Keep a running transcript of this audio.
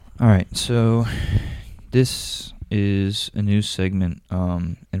All right, so this is a new segment,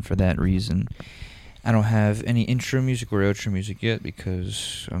 and for that reason, I don't have any intro music or outro music yet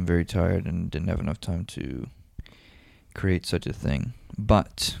because I'm very tired and didn't have enough time to create such a thing.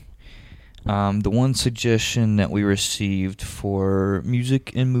 But the one suggestion that we received for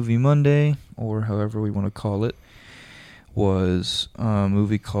Music and Movie Monday, or however we want to call it, was a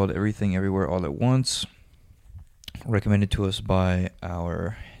movie called Everything Everywhere All at Once, recommended to us by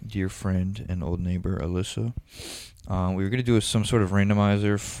our dear friend and old neighbor, Alyssa. We were going to do some sort of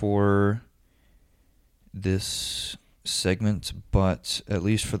randomizer for this segment, but at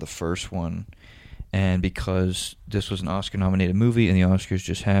least for the first one, and because this was an Oscar-nominated movie and the Oscars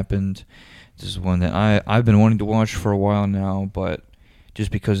just happened, this is one that I've been wanting to watch for a while now, but just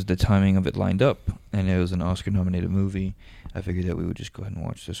because the timing of it lined up and it was an Oscar-nominated movie, I figured that we would just go ahead and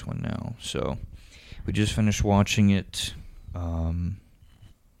watch this one now. So we just finished watching it.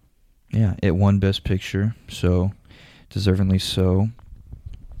 It won Best Picture, so deservingly so.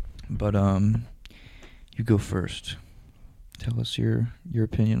 But you go first. Tell us your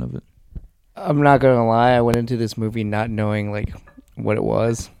opinion of it. I'm not gonna lie. I went into this movie not knowing like what it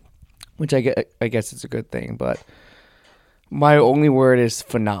was, which I guess it's a good thing. But my only word is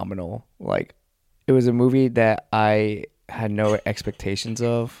phenomenal. Like, it was a movie that I had no expectations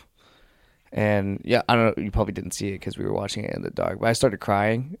of. And yeah, I don't know, you probably didn't see it because we were watching it in the dark, but I started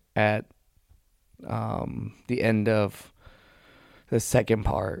crying at the end of the second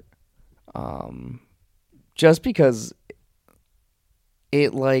part, just because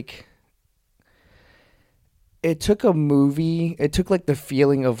it took a movie, it took like the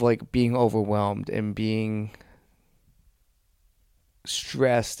feeling of like being overwhelmed and being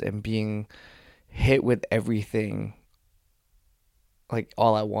stressed and being hit with everything, like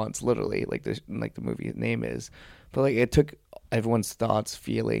all at once, literally, like the movie name is, but like it took everyone's thoughts,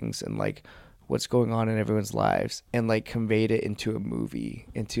 feelings, and like what's going on in everyone's lives, and like conveyed it into a movie,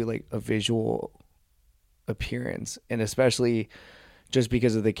 into like a visual appearance, and especially just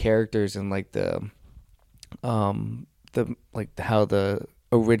because of the characters and like the how the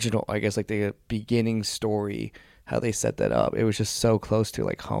original, I guess, like the beginning story, how they set that up, it was just so close to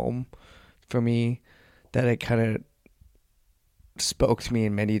like home for me that it kind of spoke to me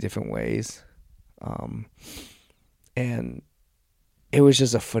in many different ways, and it was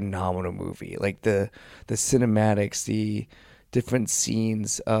just a phenomenal movie. Like the cinematics, the different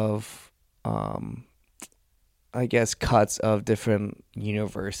scenes of I guess cuts of different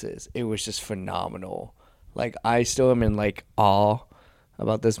universes, it was just phenomenal. Like, I still am in like awe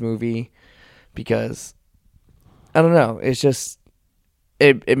about this movie because I don't know, it's just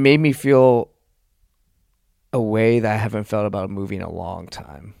it made me feel a way that I haven't felt about a movie in a long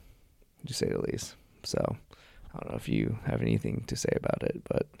time, to say the least. So I don't know if you have anything to say about it,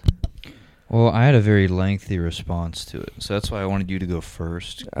 but Well, I had a very lengthy response to it, so that's why I wanted you to go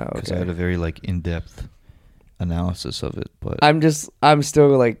first, because I had a very like in-depth analysis of it. But I'm still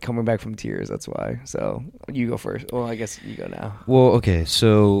like coming back from tears. That's why. So you go first. Well, I guess you go now. Well, okay.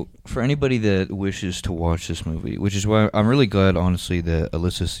 So for anybody that wishes to watch this movie, which is why I'm really glad, honestly, that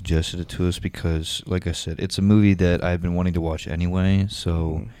Alyssa suggested it to us, because, like I said, it's a movie that I've been wanting to watch anyway.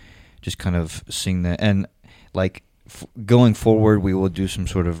 So just kind of seeing that, and like going forward, we will do some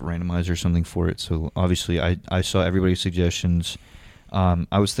sort of randomizer or something for it. So obviously, I saw everybody's suggestions.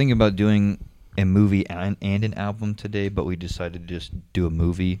 I was thinking about doing a movie and an album today, but we decided to just do a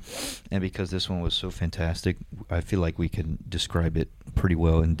movie, and because this one was so fantastic, I feel like we can describe it pretty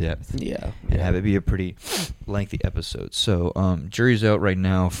well in depth, and have it be a pretty lengthy episode. So jury's out right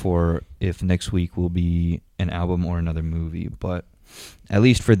now for if next week will be an album or another movie, but at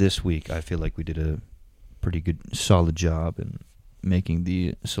least for this week, I feel like we did a pretty good solid job in making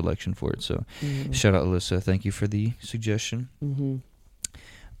the selection for it. So shout out, Alyssa, thank you for the suggestion.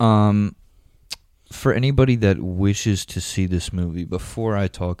 For anybody that wishes to see this movie, before I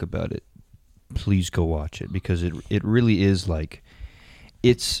talk about it, please go watch it, because it really is like,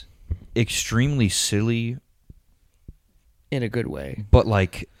 it's extremely silly in a good way, but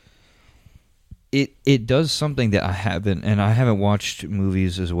like it does something that I haven't watched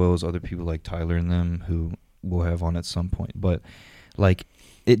movies as well as other people like Tyler and them, who we'll have on at some point, but like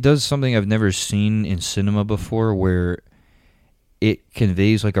it does something I've never seen in cinema before, where it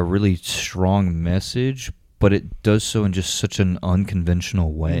conveys like a really strong message, but it does so in just such an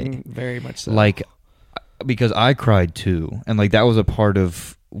unconventional way. Very much so. Like, because I cried too, and like that was a part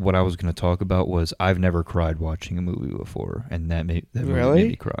of what I was going to talk about, was I've never cried watching a movie before, and that really made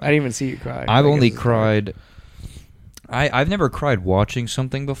me cry. I didn't even see you cry. I've only cried. I've never cried watching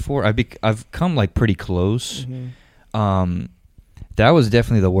something before. I've come like pretty close. That was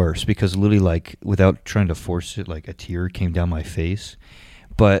definitely the worst because literally, like, without trying to force it, like, a tear came down my face.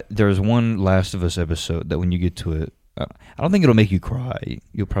 But there's one Last of Us episode that when you get to it, I don't think it'll make you cry.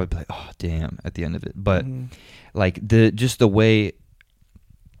 You'll probably be like, oh, damn, at the end of it. But, like, the way...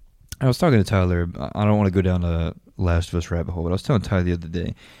 I was talking to Tyler. I don't want to go down a Last of Us rabbit hole, but I was telling Tyler the other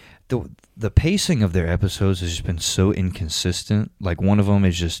day, the pacing of their episodes has just been so inconsistent. Like, one of them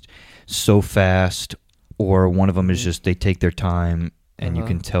is just so fast, or one of them is just they take their time, and you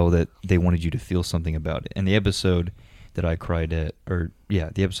can tell that they wanted you to feel something about it. And the episode that I cried at,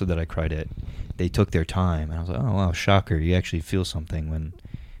 they took their time, and I was like, oh, wow, shocker. You actually feel something when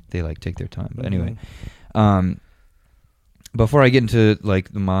they, like, take their time. But anyway, before I get into,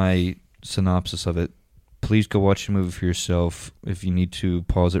 like, my synopsis of it, please go watch the movie for yourself. If you need to,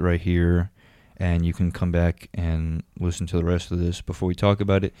 pause it right here, and you can come back and listen to the rest of this before we talk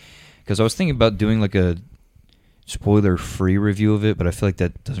about it. Because I was thinking about doing, like, a spoiler-free review of it, but I feel like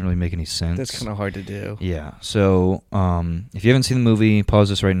that doesn't really make any sense. That's kind of hard to do. Yeah. So, if you haven't seen the movie, pause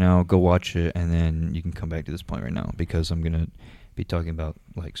this right now, go watch it, and then you can come back to this point right now, because I'm going to be talking about,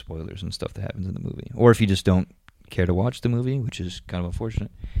 like, spoilers and stuff that happens in the movie. Or if you just don't care to watch the movie, which is kind of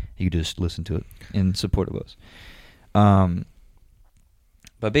unfortunate, you just listen to it in support of us.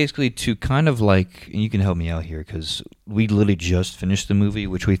 But basically, to kind of like, and you can help me out here, because we literally just finished the movie,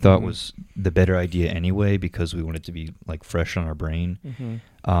 which we thought was the better idea anyway, because we wanted to be, like, fresh on our brain.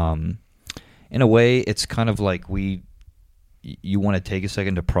 In a way, it's kind of like you want to take a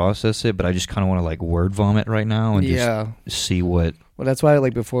second to process it, but I just kind of want to, like, word vomit right now and just see what... Well, that's why,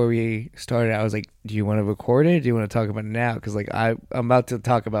 like, before we started, I was like, do you want to record it? Do you want to talk about it now? Because, like, I'm about to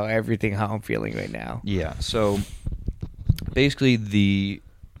talk about everything, how I'm feeling right now. Yeah, so basically the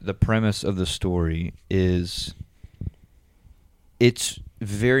premise of the story is it's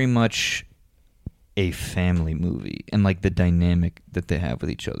very much a family movie, and, like, the dynamic that they have with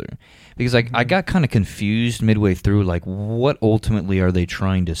each other. Because, like, I got kind of confused midway through, like, what ultimately are they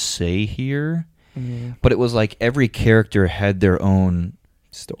trying to say here? But it was like every character had their own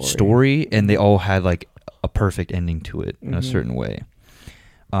story, and they all had, like, a perfect ending to it in a certain way.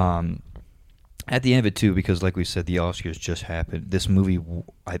 At the end of it, too, because, like we said, the Oscars just happened. This movie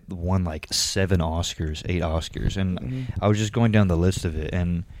won, like, 8 Oscars, and I was just going down the list of it,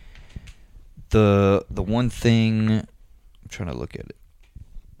 and the one thing... I'm trying to look at it.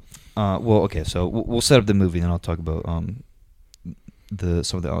 Well, okay, so we'll set up the movie, and then I'll talk about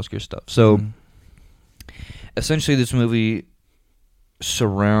some of the Oscar stuff. So... essentially, this movie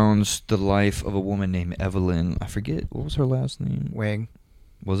surrounds the life of a woman named Evelyn. I forget, what was her last name? Wang.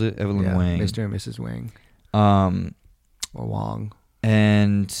 Was it? Evelyn Wang. Mr. and Mrs. Wang. Or Wong.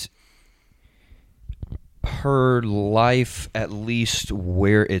 And her life, at least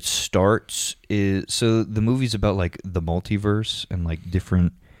where it starts, is... So the movie's about, like, the multiverse and, like,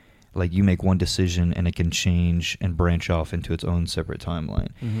 different... Like, you make one decision and it can change and branch off into its own separate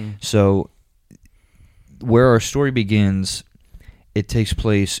timeline. So... where our story begins, it takes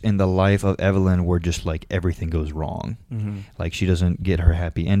place in the life of Evelyn, where just, like, everything goes wrong. Like, she doesn't get her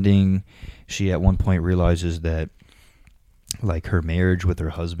happy ending. She at one point realizes that, like, her marriage with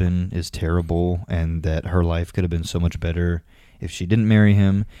her husband is terrible, and that her life could have been so much better if she didn't marry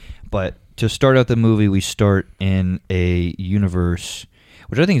him. But to start out the movie, we start in a universe,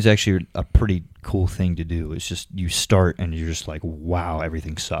 which I think is actually a pretty cool thing to do. It's just, you start and you're just like, wow,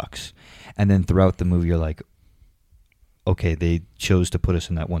 everything sucks. And then throughout the movie, you're like, okay, they chose to put us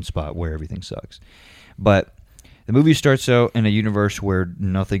in that one spot where everything sucks. But the movie starts out in a universe where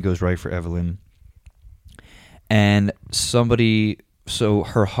nothing goes right for Evelyn. And so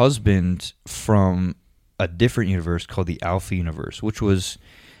her husband from a different universe called the Alpha Universe, which was,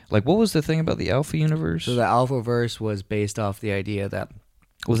 like, what was the thing about the Alpha Universe? So the Alphaverse was based off the idea that...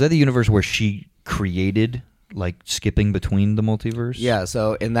 Was that the universe where she created, like, skipping between the multiverse? Yeah,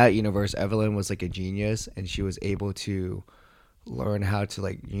 so in that universe, Evelyn was, like, a genius, and she was able to learn how to,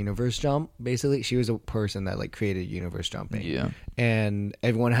 like, universe jump, basically. She was a person that, like, created universe jumping. Yeah. And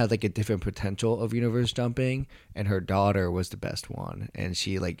everyone had, like, a different potential of universe jumping, and her daughter was the best one. And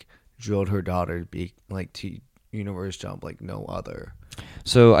she, like, drilled her daughter to be, like, to universe jump like no other.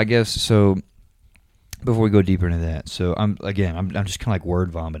 So I guess, so before we go deeper into that, so I'm just kind of like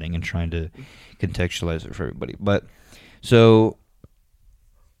word vomiting and trying to contextualize it for everybody. But so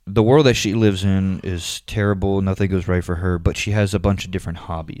the world that she lives in is terrible. Nothing goes right for her, but she has a bunch of different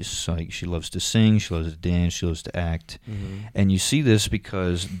hobbies. So, like, she loves to sing, she loves to dance, she loves to act. Mm-hmm. And you see this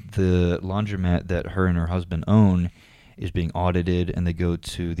because the laundromat that her and her husband own is being audited, and they go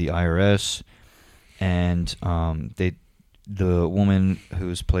to the IRS, and the woman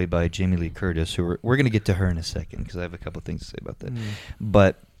who's played by Jamie Lee Curtis, who we're going to get to her in a second because I have a couple things to say about that.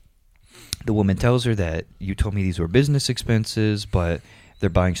 But the woman tells her that you told me these were business expenses, but they're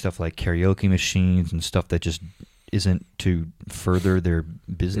buying stuff like karaoke machines and stuff that just isn't to further their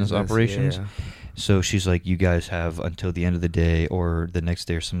business operations. Yeah. So she's like, you guys have until the end of the day or the next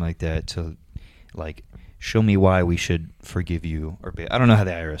day or something like that to like show me why we should forgive you or pay. I don't know how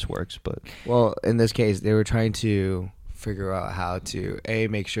the IRS works, but well, in this case, they were trying to figure out how to A,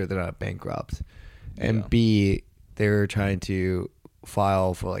 make sure they're not bankrupt, and B, they were trying to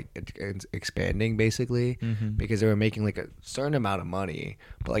file for like expanding basically because they were making like a certain amount of money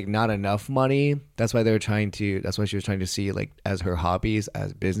but like not enough money. That's why she was trying to see like as her hobbies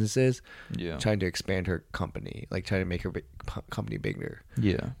as businesses, trying to expand her company, like trying to make her company bigger.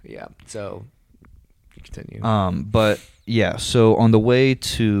 So continue. But yeah, so on the way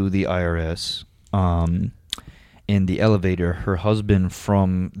to the IRS, in the elevator, her husband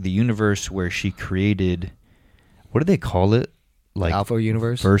from the universe where she created, what do they call it? Like Alpha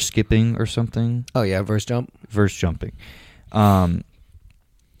universe, verse skipping or something. Oh yeah, verse jumping. Her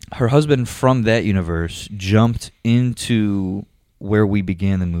husband from that universe jumped into where we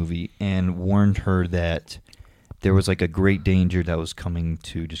began the movie and warned her that there was like a great danger that was coming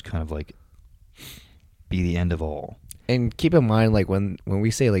to just kind of like be the end of all. And keep in mind, like when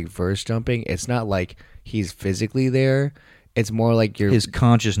we say like verse jumping, it's not like he's physically there. It's more like his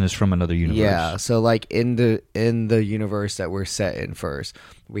consciousness from another universe. Yeah, so like in the universe that we're set in first,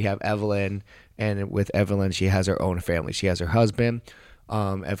 we have Evelyn, and with Evelyn, she has her own family. She has her husband,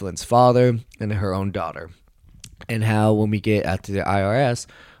 Evelyn's father, and her own daughter. And how when we get out to the IRS,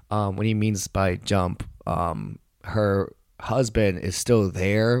 what he means by jump, her husband is still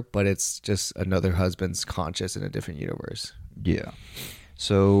there, but it's just another husband's conscious in a different universe. Yeah.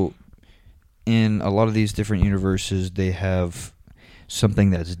 So in a lot of these different universes, they have something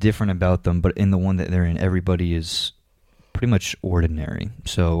that's different about them, but in the one that they're in, everybody is pretty much ordinary.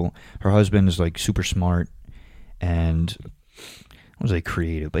 So her husband is like super smart and, I was like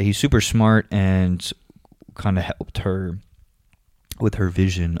creative, but he's super smart and kind of helped her with her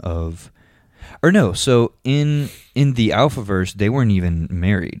vision of, or no, so in the Alphaverse, they weren't even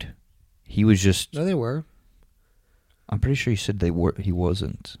married. He was just... No, they were. I'm pretty sure he said he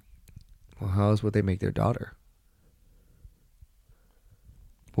wasn't. Well, how else would they make their daughter?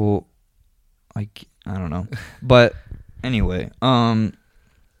 Well, I don't know. But anyway,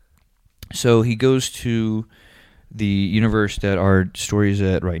 so he goes to the universe that our story is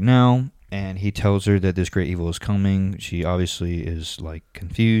at right now, and he tells her that this great evil is coming. She obviously is like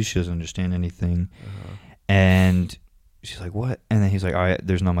confused. She doesn't understand anything. And she's like, what? And then he's like, all right,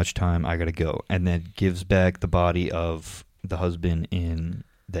 there's not much time. I got to go. And then gives back the body of the husband in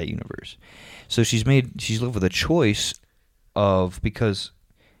that universe. So she's lived with a choice of, because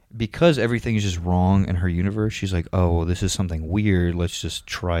everything is just wrong in her universe, she's like, oh, well, this is something weird, let's just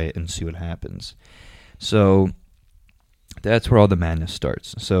try it and see what happens. So that's where all the madness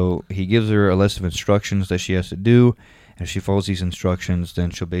starts. So he gives her a list of instructions that she has to do, and if she follows these instructions,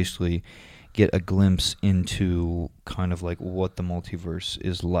 then she'll basically get a glimpse into kind of like what the multiverse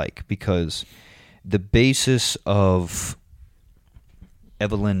is like, because the basis of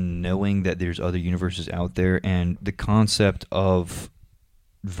Evelyn knowing that there's other universes out there and the concept of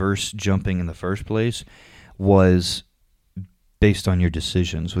verse jumping in the first place was based on your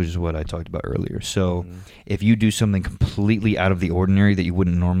decisions, which is what I talked about earlier. So if you do something completely out of the ordinary that you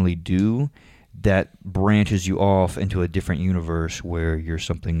wouldn't normally do, that branches you off into a different universe where you're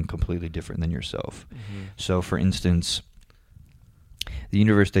something completely different than yourself. So for instance, the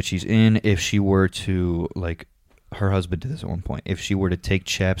universe that she's in, if she were to, like, her husband did this at one point, if she were to take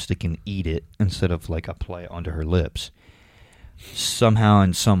chapstick and eat it instead of like apply it onto her lips, somehow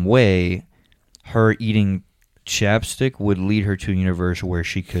in some way her eating chapstick would lead her to a universe where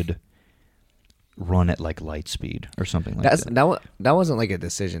she could run at like light speed or something like that. That wasn't like a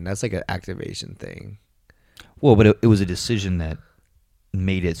decision. That's like an activation thing. Well, but it was a decision that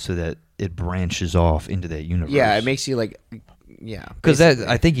made it so that it branches off into that universe. Yeah, it makes you like... Yeah, because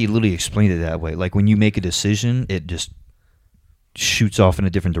I think he literally explained it that way. Like when you make a decision, it just shoots off in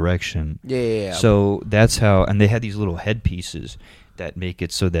a different direction. Yeah. So that's how, and they had these little headpieces that make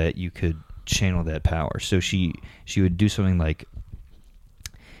it so that you could channel that power. So she would do something like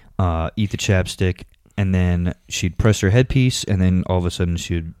eat the chapstick, and then she'd press her headpiece, and then all of a sudden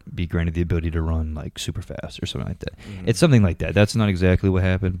she would be granted the ability to run like super fast or something like that. It's something like that. That's not exactly what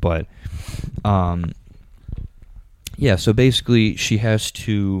happened, but yeah, so basically she has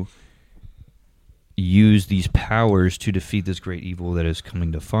to use these powers to defeat this great evil that is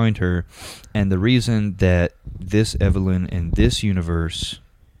coming to find her. And the reason that this Evelyn in this universe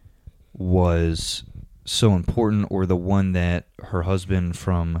was so important, or the one that her husband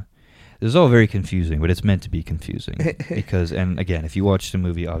from... This is all very confusing, but it's meant to be confusing. Because, and again, if you watch the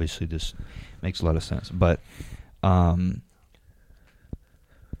movie, obviously this makes a lot of sense. But,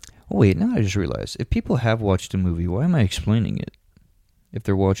 wait, now I just realized, if people have watched the movie, why am I explaining it? If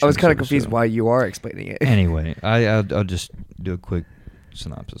they're watching, I was kind of confused why you are explaining it. Anyway, I'll just do a quick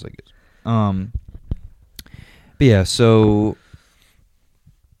synopsis, I guess. But yeah, so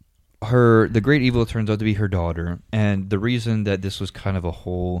the great evil turns out to be her daughter, and the reason that this was kind of a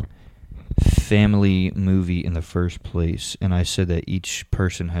whole family movie in the first place, and I said that each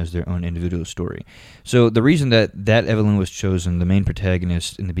person has their own individual story. So the reason that Evelyn was chosen, the main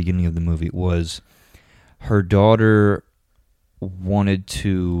protagonist in the beginning of the movie, was her daughter wanted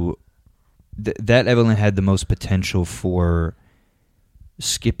to... that Evelyn had the most potential for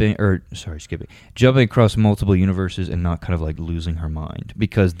jumping across multiple universes and not kind of like losing her mind,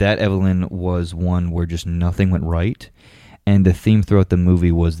 because that Evelyn was one where just nothing went right, and the theme throughout the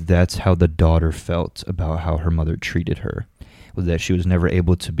movie was that's how the daughter felt about how her mother treated her, was that she was never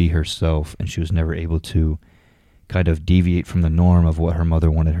able to be herself, and she was never able to kind of deviate from the norm of what her mother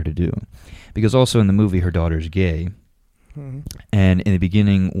wanted her to do. Because also in the movie, her daughter's gay. Mm-hmm. And in the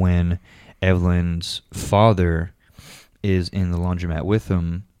beginning, when Evelyn's father is in the laundromat with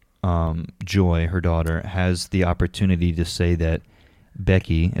him, Joy, her daughter, has the opportunity to say that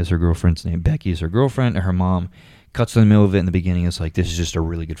Becky, as her girlfriend's name, Becky is her girlfriend, and her mom cuts in the middle of it in the beginning. It's like, this is just a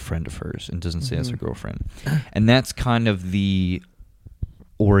really good friend of hers, and doesn't say it's her girlfriend. And that's kind of the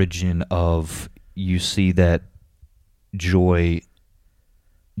origin of, you see that Joy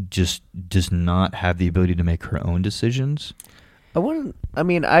just does not have the ability to make her own decisions.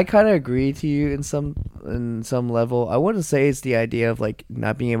 I kind of agree to you in some level. I wouldn't say it's the idea of like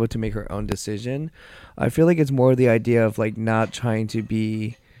not being able to make her own decision. I feel like it's more the idea of like not trying to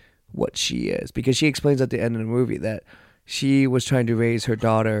be what she is, because she explains at the end of the movie that she was trying to raise her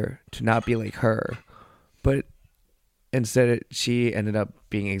daughter to not be like her, but instead she ended up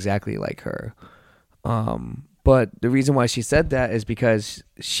being exactly like her. But the reason why she said that is because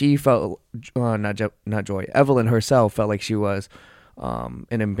she felt, not Joy, Evelyn herself felt like she was an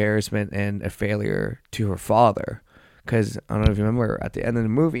embarrassment and a failure to her father. Because, I don't know if you remember, at the end of the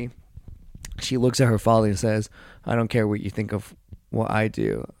movie, she looks at her father and says, I don't care what you think of what I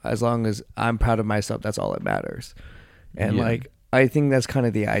do. As long as I'm proud of myself, that's all that matters. And, I think that's kind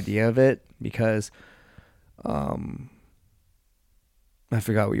of the idea of it, because I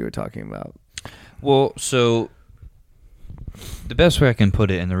forgot what you were talking about. Well, so the best way I can put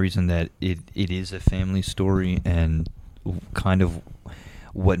it, and the reason that it is a family story, and kind of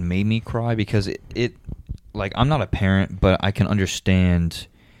what made me cry, because it like, I'm not a parent, but I can understand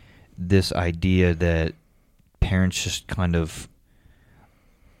this idea that parents just kind of,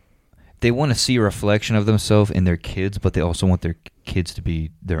 they want to see a reflection of themselves in their kids, but they also want their kids to be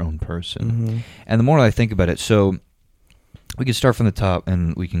their own person. Mm-hmm. And the more I think about it, so we can start from the top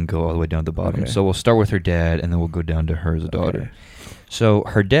and we can go all the way down to the bottom. Okay. So we'll start with her dad, and then we'll go down to her as a daughter. Okay. So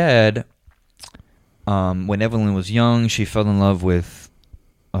her dad, when Evelyn was young, she fell in love with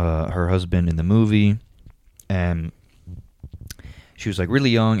her husband in the movie, and she was like really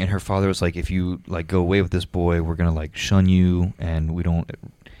young, and her father was like, if you like go away with this boy, we're gonna like shun you, and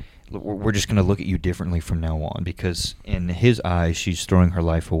we're just gonna look at you differently from now on, because in his eyes, she's throwing her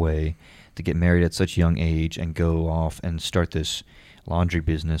life away to get married at such a young age and go off and start this laundry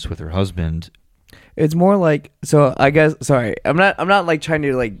business with her husband. It's more like, so I guess, sorry, I'm not like trying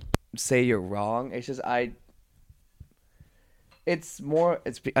to like say you're wrong. It's just I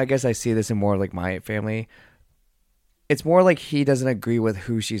guess I see this in more like my family. It's more like he doesn't agree with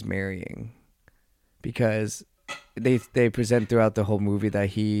who she's marrying, because they present throughout the whole movie that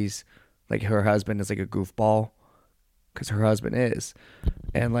he's like, her husband is like a goofball, because her husband is,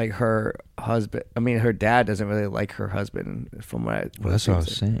 and like her dad doesn't really like her husband, from what that's what I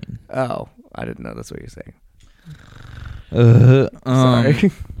was saying. Oh, I didn't know that's what you're saying.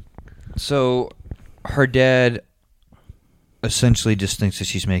 Sorry. So her dad essentially just thinks that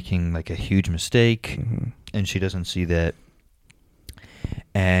she's making like a huge mistake, mm-hmm. and she doesn't see that,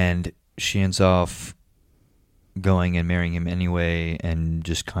 and she ends off going and marrying him anyway, and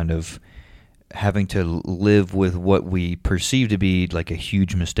just kind of having to live with what we perceive to be like a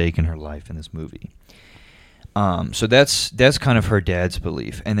huge mistake in her life in this movie. So that's kind of her dad's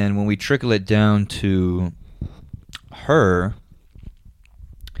belief. And then when we trickle it down to her,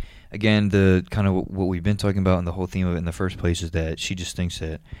 again, the kind of what we've been talking about, and the whole theme of it in the first place is that she just thinks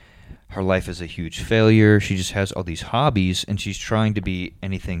that her life is a huge failure. She just has all these hobbies, and she's trying to be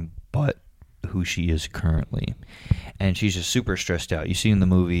anything but who she is currently. And she's just super stressed out. You see in the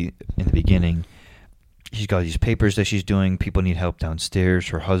movie, in the beginning, she's got these papers that she's doing. People need help downstairs.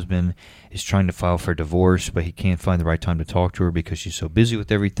 Her husband is trying to file for divorce, but he can't find the right time to talk to her because she's so busy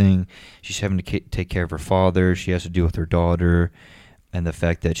with everything. She's having to take care of her father. She has to deal with her daughter, and the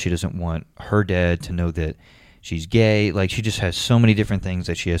fact that she doesn't want her dad to know that she's gay. Like, she just has so many different things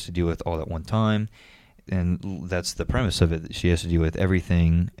that she has to deal with all at one time. And that's the premise of it. She has to deal with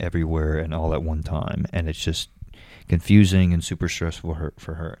everything, everywhere, and all at one time. And it's just confusing and super stressful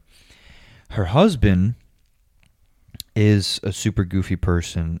for her. Her husband is a super goofy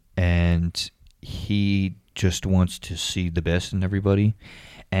person, and he just wants to see the best in everybody.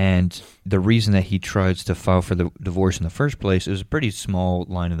 And the reason that he tries to file for the divorce in the first place is a pretty small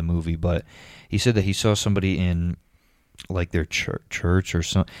line in the movie, but he said that he saw somebody in like their church or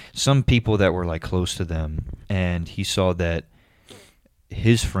some people that were like close to them, and he saw that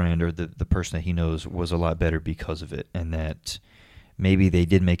his friend or the person that he knows was a lot better because of it, and that maybe they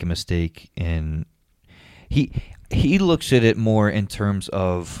did make a mistake in he looks at it more in terms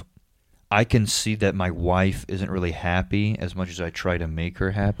of, I can see that my wife isn't really happy as much as I try to make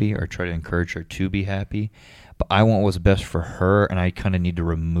her happy or try to encourage her to be happy, but I want what's best for her, and I kind of need to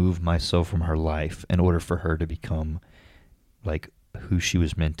remove myself from her life in order for her to become like who she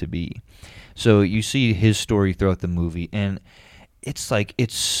was meant to be. So you see his story throughout the movie, and it's like,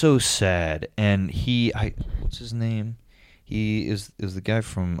 it's so sad. And what's his name? He is the guy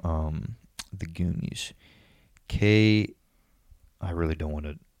from the Goonies. I really don't want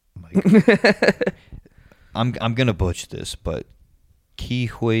to like. I'm gonna butcher this, but Ki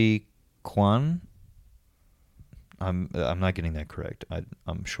Hui Kwan. I'm not getting that correct.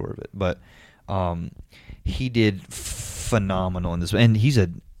 I'm sure of it, but he did phenomenal in this, and he's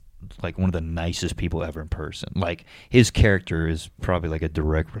like one of the nicest people ever in person. Like, his character is probably like a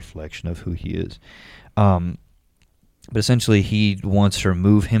direct reflection of who he is. But essentially, he wants to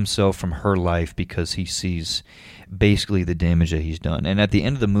remove himself from her life because he sees basically the damage that he's done. And at the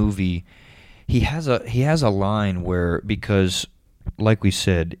end of the movie, he has a line where, because like we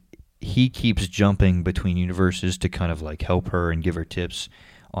said, he keeps jumping between universes to kind of like help her and give her tips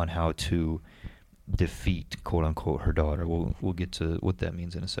on how to defeat, quote unquote, her daughter. We'll get to what that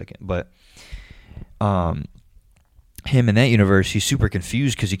means in a second. But him in that universe, he's super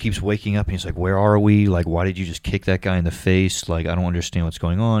confused because he keeps waking up and he's like, where are we? Like, why did you just kick that guy in the face? Like, I don't understand what's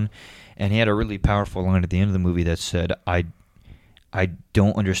going on. And he had a really powerful line at the end of the movie that said, I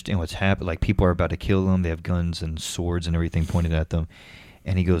don't understand what's happened. Like, people are about to kill them. They have guns and swords and everything pointed at them.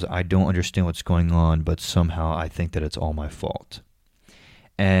 And he goes, I don't understand what's going on, but somehow I think that it's all my fault.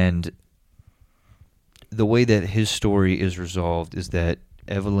 And the way that his story is resolved is that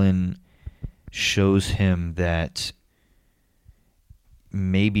Evelyn shows him that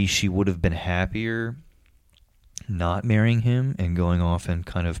maybe she would have been happier not marrying him and going off and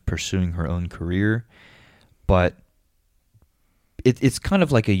kind of pursuing her own career, but it's kind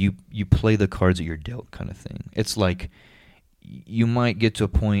of like you play the cards that you're dealt kind of thing. It's like you might get to a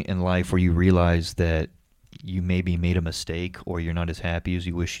point in life where you realize that you maybe made a mistake or you're not as happy as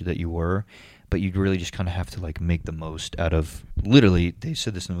you wish that you were, but you really just kind of have to like make the most out of, literally, they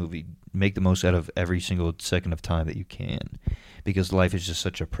said this in the movie, make the most out of every single second of time that you can, because life is just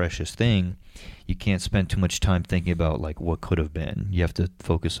such a precious thing. You can't spend too much time thinking about like what could have been. You have to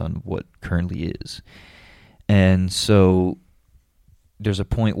focus on what currently is. And so there's a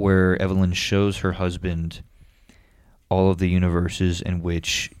point where Evelyn shows her husband all of the universes in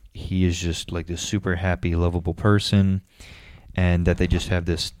which he is just like this super happy, lovable person, and that they just have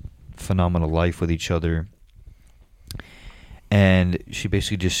this phenomenal life with each other. And she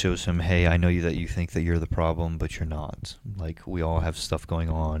basically just shows him, hey, I know that you think that you're the problem, but you're not. Like, we all have stuff going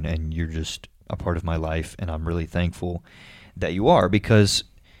on, and you're just a part of my life, and I'm really thankful that you are, because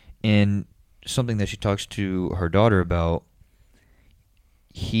in something that she talks to her daughter about,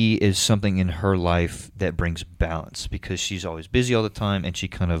 he is something in her life that brings balance, because she's always busy all the time, and he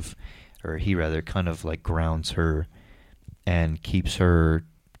kind of like grounds her and keeps her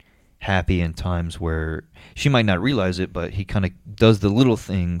happy in times where she might not realize it, but he kind of does the little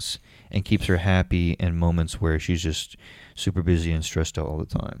things and keeps her happy in moments where she's just super busy and stressed out all the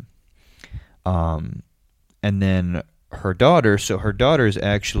time. And then her daughter is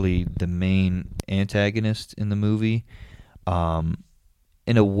actually the main antagonist in the movie.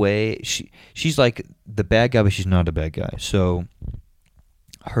 In a way, she's like the bad guy, but she's not a bad guy. So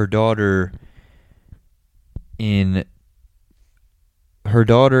her daughter, in her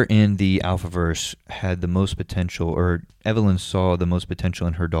daughter in the Alphaverse had the most potential, or Evelyn saw the most potential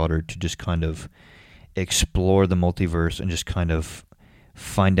in her daughter to just kind of explore the multiverse and just kind of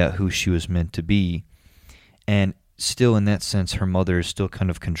find out who she was meant to be. And still, in that sense, her mother is still kind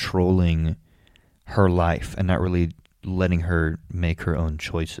of controlling her life and not really letting her make her own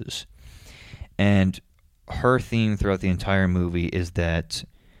choices. And her theme throughout the entire movie is that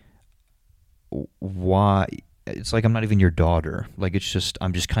why it's like I'm not even your daughter. Like it's just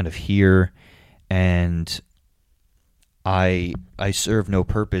I'm just kind of here, and I serve no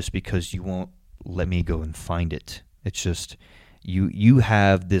purpose because you won't let me go and find it. It's just you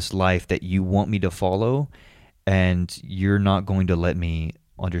have this life that you want me to follow, and you're not going to let me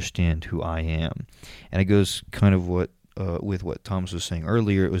understand who I am. And it goes kind of with what Thomas was saying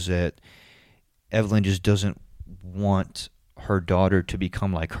earlier. It was that Evelyn just doesn't want her daughter to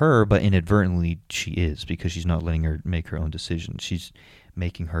become like her, but inadvertently she is, because she's not letting her make her own decisions. She's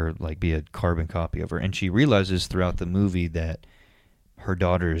making her like be a carbon copy of her, and she realizes throughout the movie that her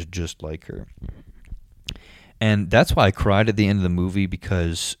daughter is just like her. And that's why I cried at the end of the movie,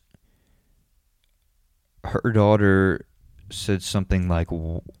 because her daughter said something like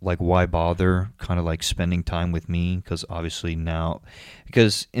why bother, kind of like spending time with me, because obviously now,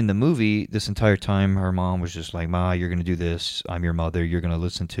 because in the movie this entire time her mom was just like, Ma, you're going to do this, I'm your mother, you're going to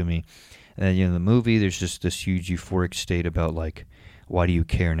listen to me. And then in the movie there's just this huge euphoric state about like, why do you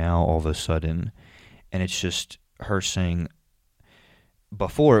care now all of a sudden? And it's just her saying,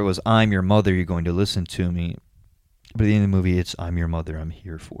 before it was, I'm your mother, you're going to listen to me, but at the end of the movie it's, I'm your mother, I'm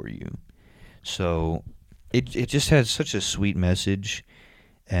here for you. So it just had such a sweet message,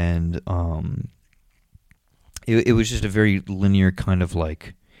 and it was just a very linear kind of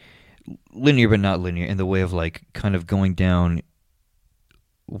like, linear but not linear, in the way of like kind of going down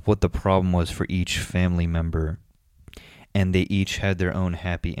what the problem was for each family member, and they each had their own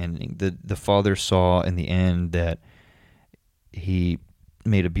happy ending. The father saw in the end that he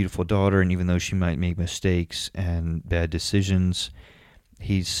made a beautiful daughter, and even though she might make mistakes and bad decisions,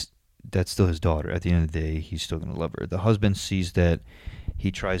 that's still his daughter. At the end of the day, he's still going to love her. The husband sees that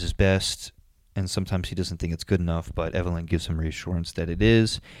he tries his best, and sometimes he doesn't think it's good enough, but Evelyn gives him reassurance that it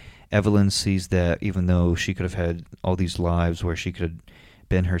is. Evelyn sees that even though she could have had all these lives where she could have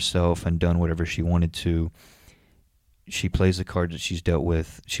been herself and done whatever she wanted to, she plays the card that she's dealt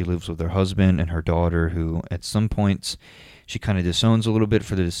with. She lives with her husband and her daughter, who at some points she kind of disowns a little bit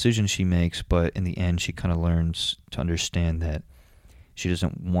for the decisions she makes, but in the end she kind of learns to understand that she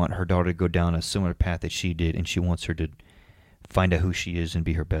doesn't want her daughter to go down a similar path that she did, and she wants her to find out who she is and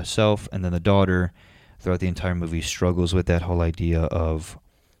be her best self. And then the daughter, throughout the entire movie, struggles with that whole idea of,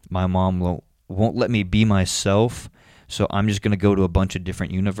 my mom won't let me be myself, so I'm just going to go to a bunch of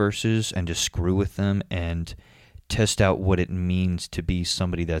different universes and just screw with them and test out what it means to be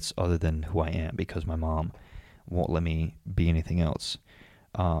somebody that's other than who I am, because my mom won't let me be anything else.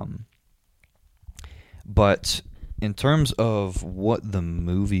 But in terms of what the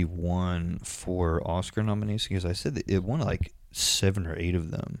movie won for Oscar nominations, because I said that it won like 7 or 8 of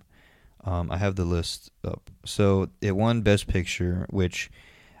them. I have the list up. So it won Best Picture, which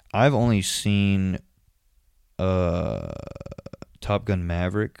I've only seen Top Gun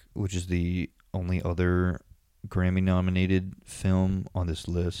Maverick, which is the only other Grammy-nominated film on this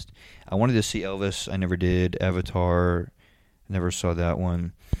list. I wanted to see Elvis. I never did. Avatar. Never saw that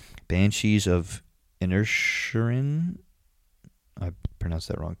one. Banshees of Inisherin. I pronounced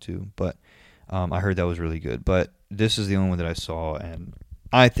that wrong too, but I heard that was really good. But this is the only one that I saw, and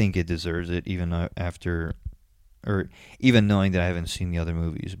I think it deserves it, even knowing that I haven't seen the other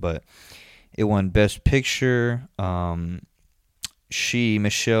movies. But it won Best Picture.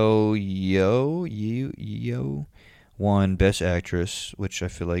 Michelle Yeoh won Best Actress, which I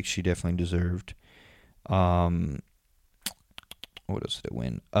feel like she definitely deserved. What else did it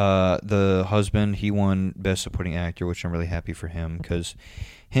win? The husband, he won Best Supporting Actor, which I'm really happy for him, because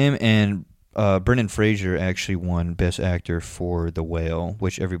him and Brendan Fraser actually won Best Actor for The Whale,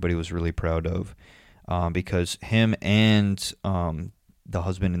 which everybody was really proud of, because him and the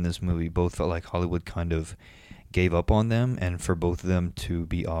husband in this movie both felt like Hollywood kind of gave up on them, and for both of them to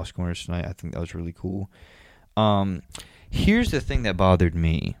be Oscar winners tonight, I think that was really cool. Here's the thing that bothered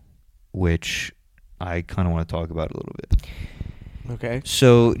me, which I kind of want to talk about a little bit. Okay.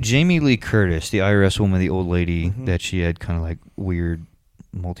 So Jamie Lee Curtis, the IRS woman, the old lady that she had kind of like weird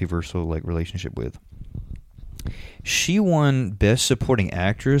multiversal like relationship with, she won Best Supporting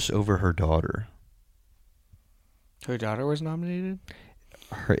Actress over her daughter. Her daughter was nominated?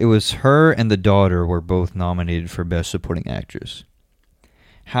 It was her and the daughter were both nominated for Best Supporting Actress.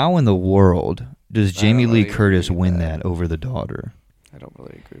 How in the world does Jamie Lee Curtis win that over the daughter? I don't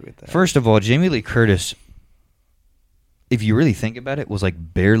really agree with that. First of all, Jamie Lee Curtis, if you really think about it, was like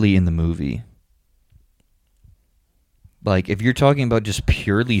barely in the movie. Like, if you're talking about just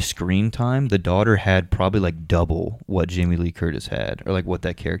purely screen time, the daughter had probably like double what Jamie Lee Curtis had, or like what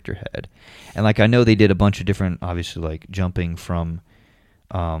that character had. And like, I know they did a bunch of different, obviously, like jumping from,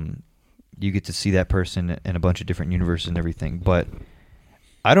 you get to see that person in a bunch of different universes and everything. But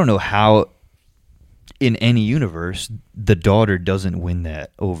I don't know how, in any universe, the daughter doesn't win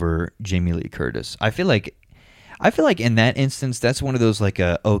that over Jamie Lee Curtis. I feel like in that instance, that's one of those like,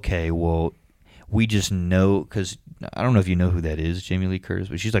 okay, well, we just know, because I don't know if you know who that is, Jamie Lee Curtis,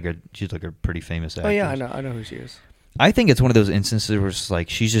 but she's like a pretty famous actress. Oh yeah, I know who she is. I think it's one of those instances where it's like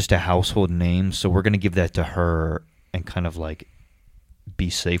she's just a household name, so we're gonna give that to her and kind of like be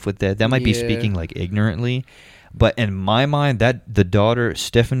safe with that. That might be speaking like ignorantly, but in my mind, that the daughter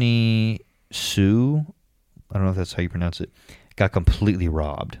Stephanie Sue, I don't know if that's how you pronounce it, got completely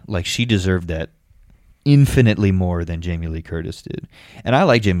robbed. Like, she deserved that infinitely more than Jamie Lee Curtis did. And I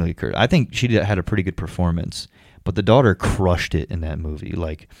like Jamie Lee Curtis. I think she had a pretty good performance, but the daughter crushed it in that movie,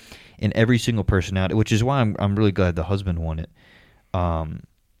 like in every single personality, which is why I'm really glad the husband won it,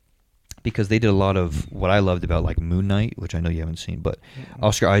 because they did a lot of what I loved about like Moon Knight, which I know you haven't seen, but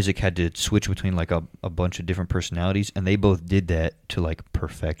Oscar Isaac had to switch between like a bunch of different personalities, and they both did that to like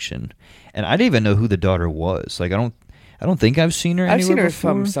perfection. And I didn't even know who the daughter was. Like, I don't think I've seen her anywhere I've seen her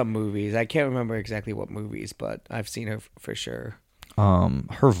before. from some movies. I can't remember exactly what movies, but I've seen her for sure.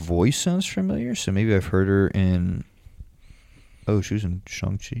 Her voice sounds familiar, so maybe I've heard her in... Oh, she was in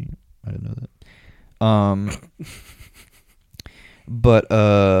Shang-Chi. I didn't know that.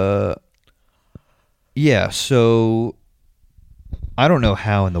 But, yeah, so I don't know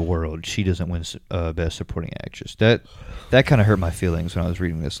how in the world she doesn't win Best Supporting Actress. That kind of hurt my feelings when I was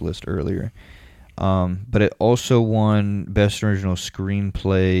reading this list earlier. But it also won Best Original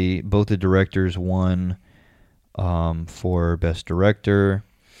Screenplay. Both the directors won for Best Director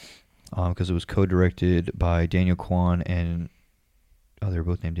because it was co-directed by Daniel Kwan and... Oh, they're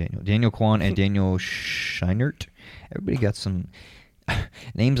both named Daniel. Daniel Kwan and Daniel Scheinert. Everybody got some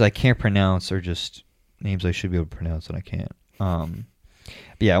names I can't pronounce, or just names I should be able to pronounce and I can't. But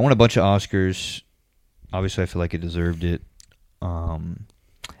yeah, I won a bunch of Oscars. Obviously, I feel like it deserved it.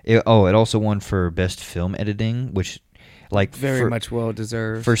 It also won for Best Film Editing, which, like, very much well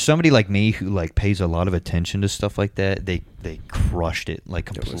deserved. For somebody like me who like pays a lot of attention to stuff like that, they crushed it like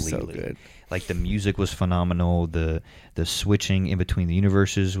completely. It was so good. Like, the music was phenomenal. The switching in between the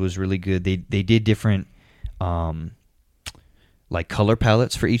universes was really good. They did different like color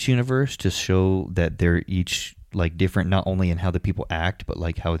palettes for each universe to show that they're each like different, not only in how the people act, but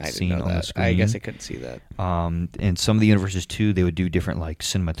like how it's seen on the screen. I guess I couldn't see that. And some of the universes too, they would do different like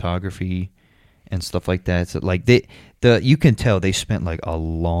cinematography and stuff like that. So like you can tell they spent like a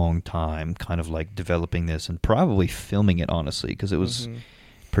long time kind of like developing this and probably filming it, honestly, because it was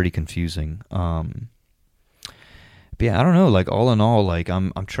pretty confusing. But yeah, I don't know. Like, all in all, like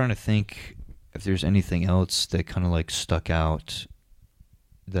I'm trying to think if there's anything else that kind of like stuck out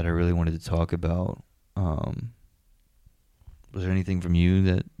that I really wanted to talk about. Was there anything from you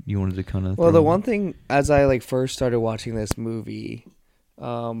that you wanted to kind of... Well, the one thing, as I like first started watching this movie,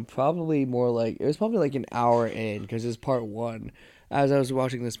 probably more like, it was probably like an hour in, because it was part one, as I was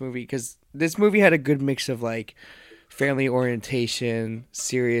watching this movie, because this movie had a good mix of like family orientation,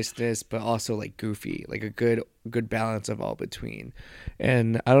 seriousness, but also like goofy, like a good balance of all between.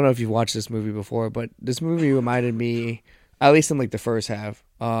 And I don't know if you've watched this movie before, but this movie reminded me, at least in like the first half,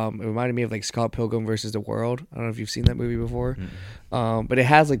 it reminded me of like Scott Pilgrim versus the World. I don't know if you've seen that movie before. But it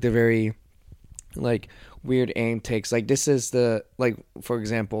has like the very like weird antics. Like, this is the, like, for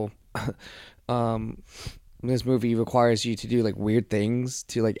example, this movie requires you to do like weird things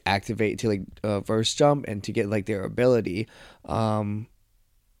to like activate, to like verse jump and to get like their ability. One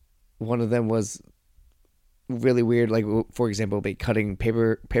of them was really weird, like, for example, by cutting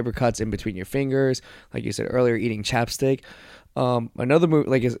paper cuts in between your fingers, like you said earlier, eating chapstick. Another movie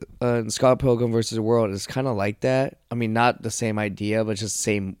like Scott Pilgrim versus the World is kind of like that. I mean, not the same idea, but just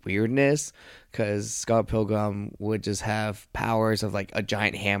same weirdness, because Scott Pilgrim would just have powers of like a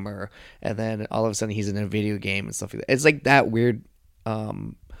giant hammer, and then all of a sudden he's in a video game and stuff like that. It's like that weird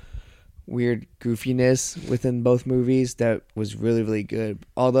goofiness within both movies that was really, really good.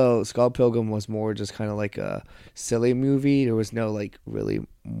 Although Scott Pilgrim was more just kind of like a silly movie, there was no like really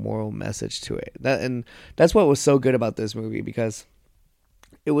moral message to it. That's what was so good about this movie, because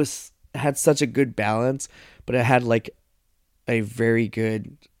it had such a good balance, but it had like a very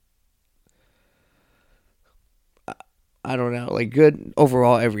good, I don't know, like good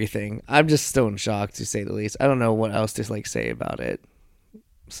overall everything. I'm just still in shock, to say the least. I don't know what else to like say about it.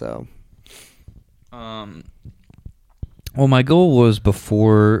 So, well, my goal was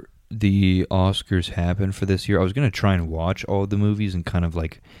before the Oscars happened for this year, I was going to try and watch all of the movies and kind of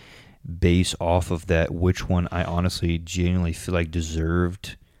like base off of that which one I honestly genuinely feel like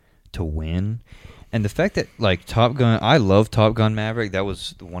deserved to win. And the fact that like Top Gun, I love Top Gun Maverick. That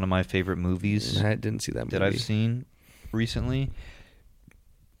was one of my favorite movies. I didn't see that movie that I've seen recently.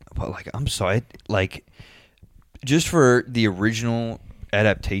 But like, I'm sorry, like just for the original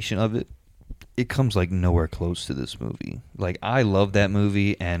adaptation of it, it comes like nowhere close to this movie. Like, I love that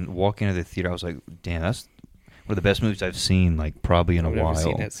movie, and walking into the theater, I was like, damn, that's one of the best movies I've seen, like, probably in a while. I've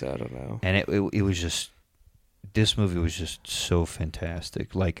never seen it, so I don't know. And it was just, this movie was just so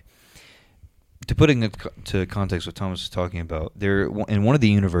fantastic. Like, to put it into context what Thomas was talking about, there in one of the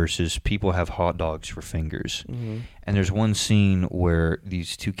universes, people have hot dogs for fingers. Mm-hmm. And there's one scene where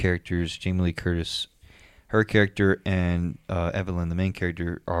these two characters, Jamie Lee Curtis, her character, and Evelyn, the main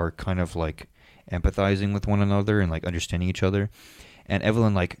character, are kind of like empathizing with one another and like understanding each other. And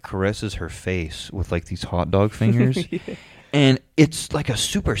Evelyn like caresses her face with like these hot dog fingers. Yeah. And it's like a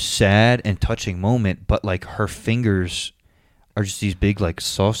super sad and touching moment, but like her fingers are just these big like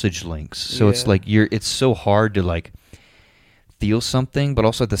sausage links. So it's like it's so hard to like feel something, but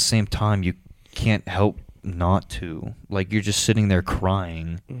also at the same time you can't help not to. Like, you're just sitting there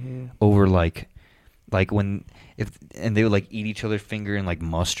crying over like when and they would like eat each other's finger and like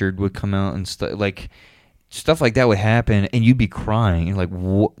mustard would come out and stuff like that would happen and you'd be crying. You're like,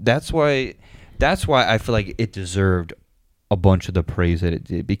 that's why I feel like it deserved a bunch of the praise that it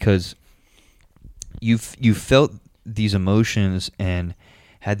did, because you felt these emotions and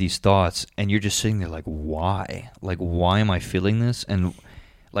had these thoughts, and you're just sitting there like, why am I feeling this, and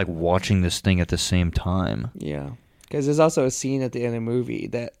like watching this thing at the same time. Yeah, because there's also a scene at the end of the movie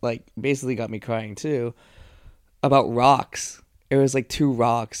that like basically got me crying too, about rocks. It was like two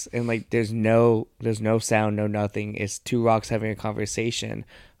rocks, and like there's no sound, no nothing. It's two rocks having a conversation.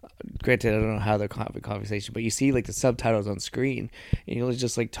 Granted, I don't know how they're having a conversation, but you see like the subtitles on screen, and you're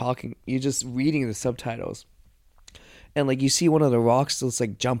just like talking. You're just reading the subtitles, and like you see one of the rocks just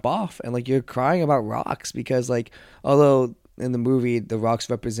like jump off, and like you're crying about rocks because like although in the movie the rocks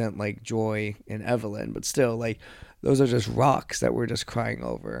represent like Joy and Evelyn, but still like those are just rocks that we're just crying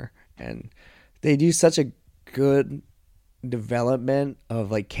over, and they do such a good development of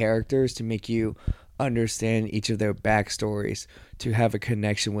like characters to make you understand each of their backstories, to have a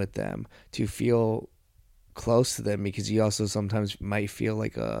connection with them, to feel close to them, because you also sometimes might feel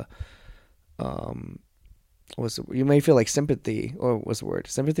like a you may feel like sympathy, or what's the word,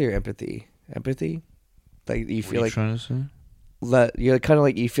 sympathy or empathy, like you feel like trying to say? You're kind of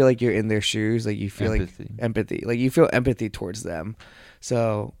like you feel like you're in their shoes, like you feel empathy. Like empathy, like you feel empathy towards them.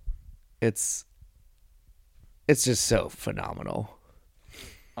 So it's just so phenomenal.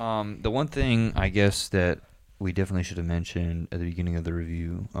 The one thing I guess that we definitely should have mentioned at the beginning of the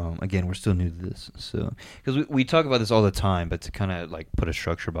review, again, we're still new to this, so because we talk about this all the time, but to kind of like put a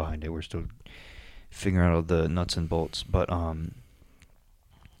structure behind it, we're still figuring out all the nuts and bolts. But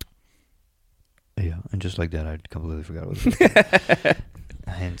yeah, and just like that, I completely forgot what it was.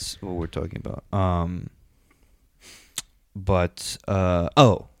 Hence what we're talking about.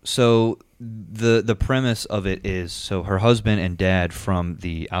 So the premise of it is, so her husband and dad from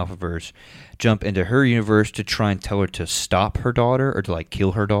the Alphaverse jump into her universe to try and tell her to stop her daughter, or to like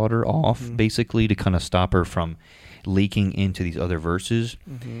kill her daughter off, basically, to kind of stop her from leaking into these other verses.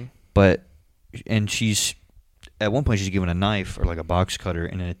 And she's at one point she's given a knife or like a box cutter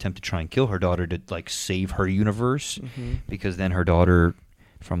in an attempt to try and kill her daughter to like save her universe, because then her daughter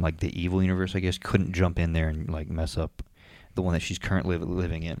from like the evil universe, I guess, couldn't jump in there and like mess up the one that she's currently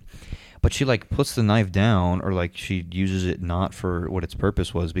living in. But she like puts the knife down, or like she uses it not for what its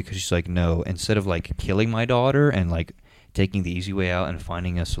purpose was, because she's like, no, instead of like killing my daughter and like taking the easy way out and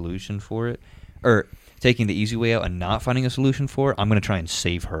finding a solution for it, or taking the easy way out and not finding a solution for it, I'm going to try and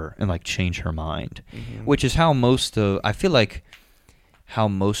save her and like change her mind, which is how I feel like how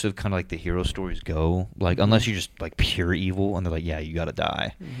most of kind of like the hero stories go. Like, unless you're just like pure evil and they're like, yeah, you got to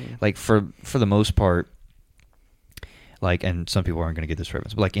die. Like for the most part, like, and some people aren't going to get this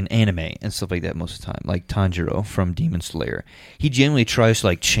reference, but like in anime and stuff like that most of the time, like Tanjiro from Demon Slayer, he genuinely tries to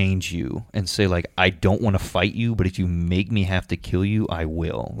like change you and say like, I don't want to fight you, but if you make me have to kill you, I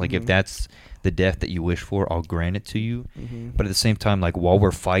will. Like, if that's the death that you wish for, I'll grant it to you. But at the same time, like, while we're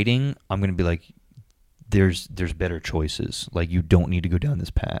fighting, I'm going to be like, there's better choices. Like, you don't need to go down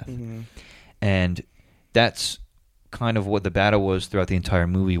this path. And that's kind of what the battle was throughout the entire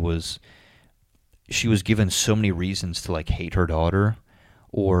movie. Was she was given so many reasons to like hate her daughter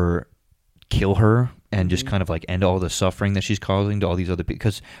or kill her and just kind of like end all the suffering that she's causing to all these other people.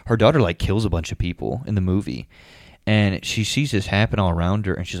 Because her daughter like kills a bunch of people in the movie, and she sees this happen all around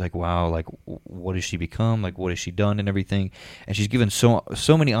her, and she's like, wow, like what has she become? Like what has she done and everything? And she's given so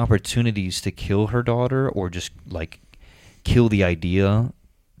many opportunities to kill her daughter, or just like kill the idea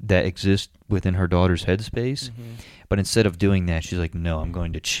that exists within her daughter's headspace. But instead of doing that, she's like, no, I'm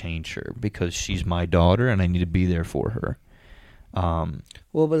going to change her because she's my daughter and I need to be there for her.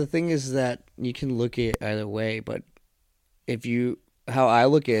 Well, but the thing is that you can look at it either way, but how I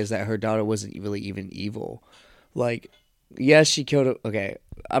look at it is that her daughter wasn't really even evil. Like, yes, she killed okay,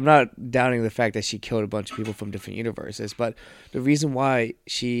 I'm not downing the fact that she killed a bunch of people from different universes, but the reason why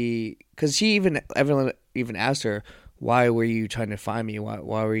because Evelyn even asked her, why were you trying to find me? Why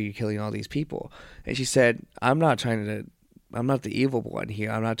were you killing all these people? And she said, I'm not the evil one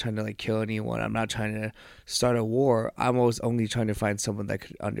here. I'm not trying to like kill anyone. I'm not trying to start a war. I was only trying to find someone that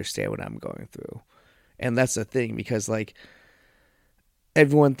could understand what I'm going through. And that's the thing, because like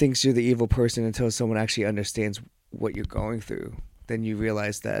everyone thinks you're the evil person until someone actually understands what you're going through. Then you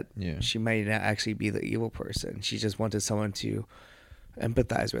realize that she might not actually be the evil person. She just wanted someone to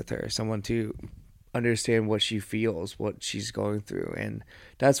empathize with her, someone to understand what she feels, what she's going through. And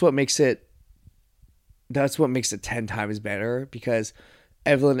that's what makes it 10 times better, because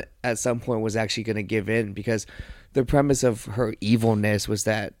Evelyn at some point was actually going to give in, because the premise of her evilness was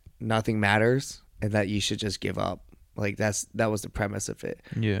that nothing matters and that you should just give up. Like that was the premise of it.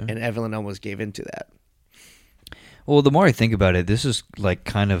 Yeah. And Evelyn almost gave into that. Well, the more I think about it, this is like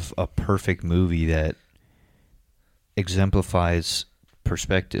kind of a perfect movie that exemplifies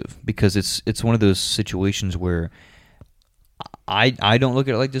perspective, because it's one of those situations where I don't look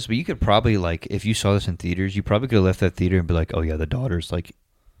at it like this, but you could probably, like, if you saw this in theaters, you probably could have left that theater and be like, oh yeah, the daughter's like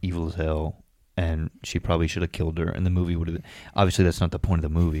evil as hell and she probably should have killed her, and the movie would have, obviously that's not the point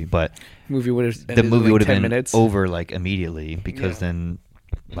of the movie, but the movie would have been minutes. Over like immediately, because then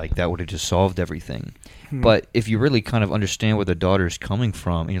like that would have just solved everything. But if you really kind of understand where the daughter's coming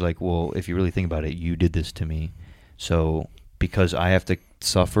from, and you're like, well, if you really think about it, you did this to me, so because I have to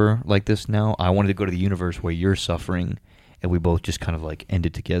suffer like this now, I wanted to go to the universe where you're suffering, and we both just kind of like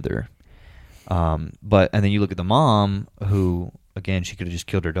ended together. And then you look at the mom, who, again, she could have just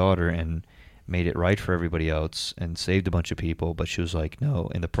killed her daughter and made it right for everybody else and saved a bunch of people, but she was like, no,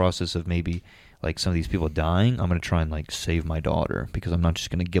 in the process of maybe like some of these people dying, I'm going to try and like save my daughter, because I'm not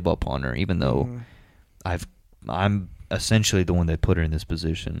just going to give up on her, even though I'm essentially the one that put her in this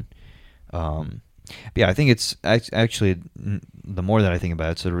position. Yeah, I think it's actually, the more that I think about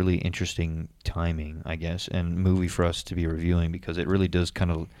it, it's a really interesting timing, I guess, and movie for us to be reviewing, because it really does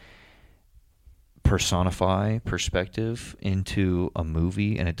kind of personify perspective into a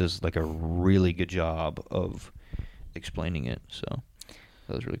movie, and it does like a really good job of explaining it. So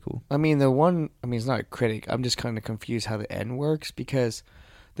that was really cool. I mean, it's not a critic. I'm just kind of confused how the end works, because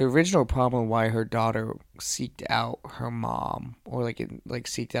the original problem why her daughter seeked out her mom, or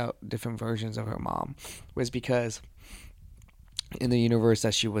seeked out different versions of her mom, was because in the universe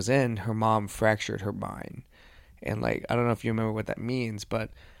that she was in, her mom fractured her mind. And like, I don't know if you remember what that means,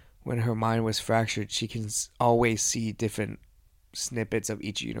 but when her mind was fractured, she can always see different snippets of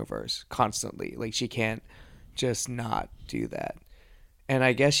each universe constantly. Like, she can't just not do that. And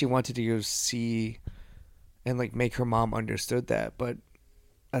I guess she wanted to go see and like make her mom understood that, but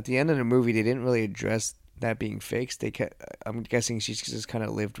at the end of the movie, they didn't really address that being fixed. I'm guessing she just kind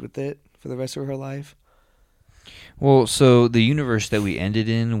of lived with it for the rest of her life. Well, so the universe that we ended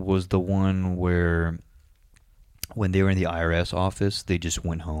in was the one where, when they were in the IRS office, they just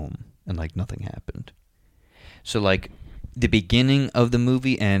went home and like nothing happened. So like the beginning of the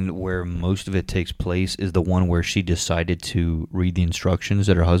movie, and where most of it takes place, is the one where she decided to read the instructions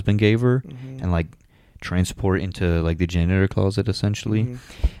that her husband gave her and like transport into like the janitor closet, essentially.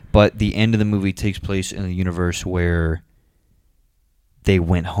 But the end of the movie takes place in a universe where they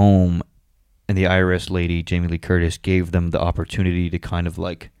went home, and the IRS lady, Jamie Lee Curtis, gave them the opportunity to kind of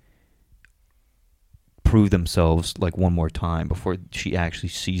like prove themselves like one more time before she actually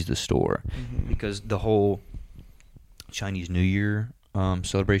sees the store. Because the whole Chinese New Year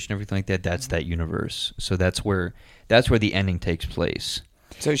celebration, everything like that, that's that universe. So that's where the ending takes place.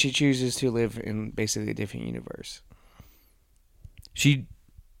 So she chooses to live in basically a different universe.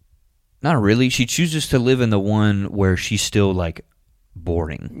 Not really. She chooses to live in the one where she's still like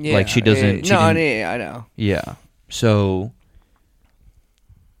boring. Yeah, like she doesn't. I know. Yeah. So,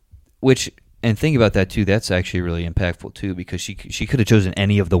 and think about that too. That's actually really impactful too, because she could have chosen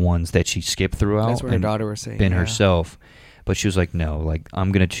any of the ones that she skipped throughout. That's what her daughter was saying. Been herself, but she was like, no, like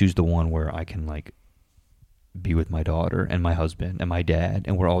I'm gonna choose the one where I can like be with my daughter and my husband and my dad,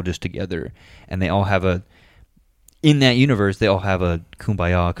 and we're all just together, and they all have in that universe, they all have a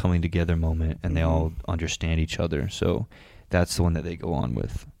kumbaya coming together moment, and they all understand each other. So that's the one that they go on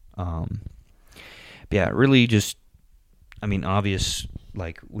with. Yeah, really just, I mean, obvious,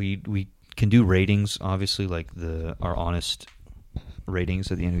 like, we can do ratings, obviously, like our honest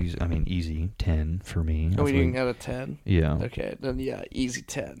ratings at the end of these. I mean, easy 10 for me. Are we doing out of 10? Yeah. Okay, then yeah, easy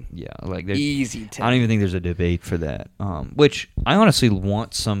 10. Yeah, like easy 10. I don't even think there's a debate for that. Which I honestly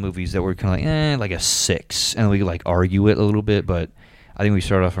want some movies that were kind of like a 6, and we could like argue it a little bit. But I think we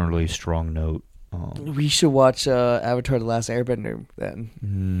start off on a really strong note. We should watch Avatar: The Last Airbender then.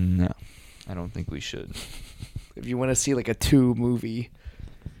 No, I don't think we should. If you want to see like a 2 movie.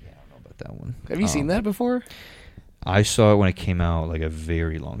 Yeah, I don't know about that one. Have you seen that before? I saw it when it came out like a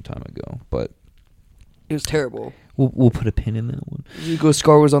very long time ago, but it was terrible. We'll put a pin in that one. You go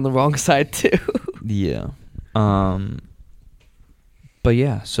Scar was on the wrong side too. Yeah. But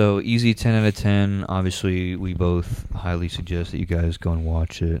yeah, so easy 10 out of 10. Obviously, we both highly suggest that you guys go and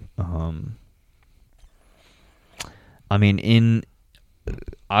watch it. I mean,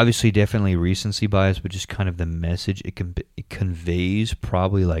 obviously definitely recency bias, but just kind of the message it conveys,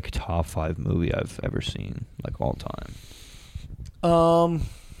 probably like top 5 movie I've ever seen, like all time.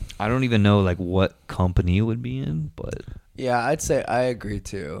 I don't even know like what company it would be in, but yeah, I'd say I agree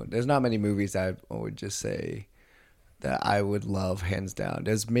too. There's not many movies I would just say that I would love hands down.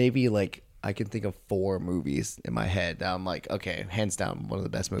 There's maybe like I can think of 4 movies in my head that I'm like, okay, hands down, one of the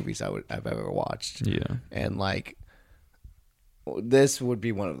best movies I've ever watched. Yeah, and like this would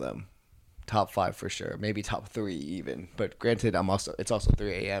be one of them. Top 5 for sure. Maybe top 3 even. But granted, it's also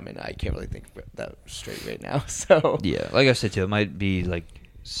 3 a.m. and I can't really think that straight right now. So yeah, like I said too, it might be like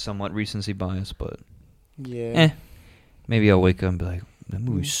somewhat recency bias, but yeah, maybe I'll wake up and be like, that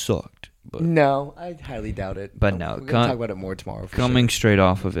movie sucked. But no, I highly doubt it. But no, we're gonna talk about it more tomorrow. Coming straight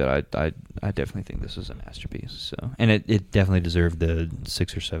off of it, I definitely think this is a masterpiece. So, and it definitely deserved the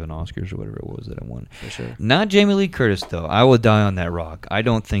 6 or 7 Oscars or whatever it was that it won. For sure. Not Jamie Lee Curtis though. I will die on that rock. I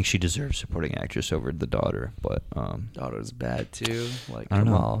don't think she deserves supporting actress over the daughter. But daughter's bad too. Like I don't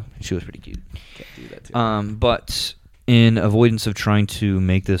know. She was pretty cute. Can't do that too. But in avoidance of trying to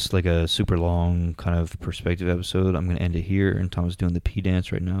make this like a super long kind of perspective episode, I'm going to end it here. And Tom's doing the P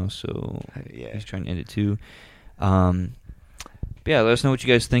dance right now, so he's trying to end it too. But yeah, let us know what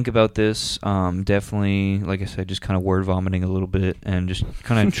you guys think about this. Definitely, like I said, just kind of word vomiting a little bit and just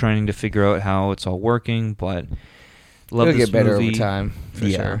kind of trying to figure out how it's all working. But love It'll this get better movie. over time, for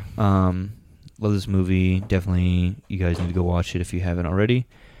sure. Love this movie. Definitely, you guys need to go watch it if you haven't already.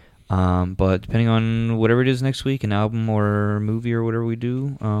 But depending on whatever it is next week, an album or movie or whatever we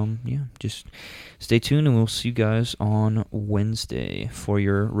do, just stay tuned and we'll see you guys on Wednesday for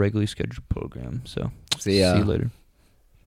your regularly scheduled program. So see you later.